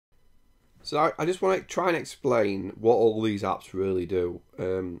So I just want to try and explain what all these apps really do.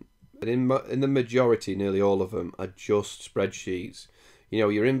 And in the majority, nearly all of them are just spreadsheets. You know,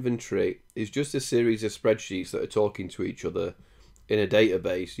 your inventory is just a series of spreadsheets that are talking to each other in a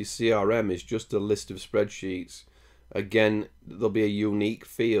database. Your CRM is just a list of spreadsheets. Again, there'll be a unique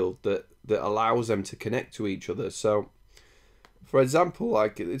field that allows them to connect to each other. So, for example,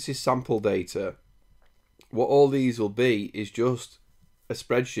 like this is sample data. What all these will be is just a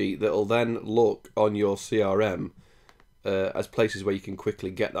spreadsheet that'll then look on your CRM as places where you can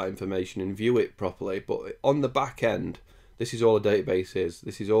quickly get that information and view it properly. But on the back end, this is all a database is.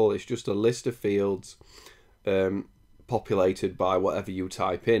 It's just a list of fields populated by whatever you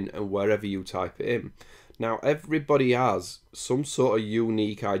type in and wherever you type it in. Now, everybody has some sort of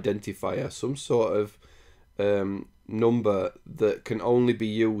unique identifier, some sort of number that can only be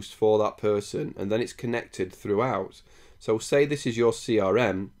used for that person, and then it's connected throughout. So say this is your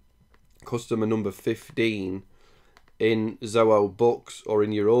CRM, customer number 15 in Zoho Books or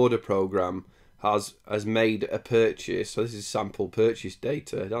in your order program has made a purchase. So this is sample purchase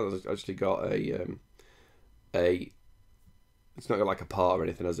data. It hasn't actually got a it's not got like a part or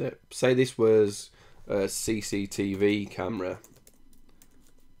anything, has it? Say this was a CCTV camera.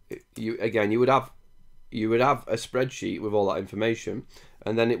 You would have a spreadsheet with all that information,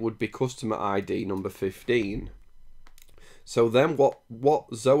 and then it would be customer ID number 15. So then what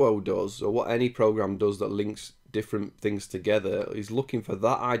Zoho does, or what any program does that links different things together, is looking for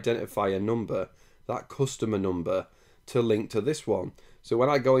that identifier number, that customer number, to link to this one. So when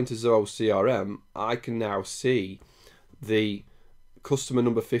I go into Zoho CRM, I can now see the customer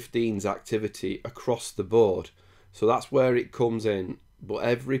number 15's activity across the board. So that's where it comes in. But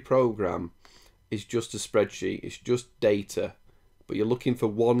every program is just a spreadsheet. It's just data. But you're looking for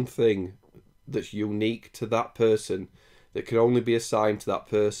one thing that's unique to that person, that can only be assigned to that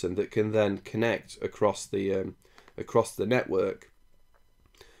person, that can then connect across the network.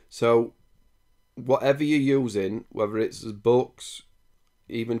 So whatever you're using, whether it's books,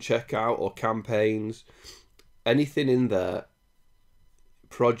 even checkout or campaigns, anything in there,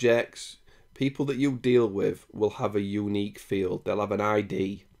 projects, people that you deal with will have a unique field. They'll have an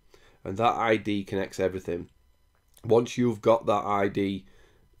ID, and that ID connects everything. Once you've got that ID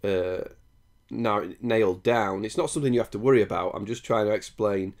now nailed down, it's not something you have to worry about. I'm just trying to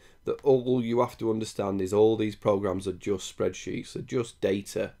explain that all you have to understand is all these programs are just spreadsheets, they're just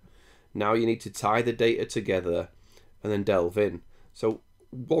data. Now you need to tie the data together and then delve in. So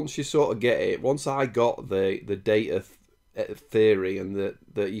once you sort of get it, once I got the data theory and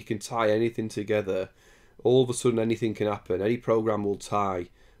that you can tie anything together, all of a sudden anything can happen. Any program will tie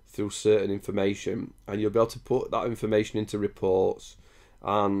through certain information, and you'll be able to put that information into reports.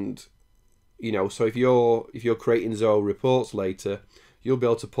 And you know, so if you're creating Zoho reports later, you'll be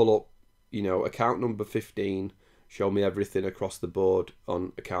able to pull up, you know, account number 15, show me everything across the board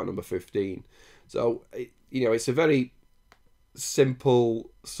on account number 15. So you know, it's a very simple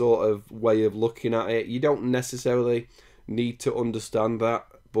sort of way of looking at it. You don't necessarily need to understand that,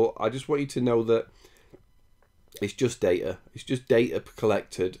 but I just want you to know that it's just data. It's just data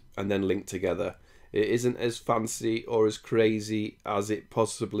collected and then linked together. It isn't as fancy or as crazy as it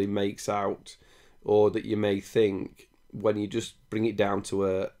possibly makes out, or that you may think, when you just bring it down to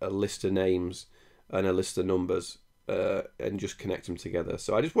a list of names and a list of numbers and just connect them together.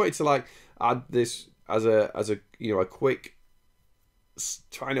 So I just wanted to like add this as a you know, a quick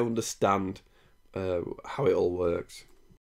trying to understand how it all works.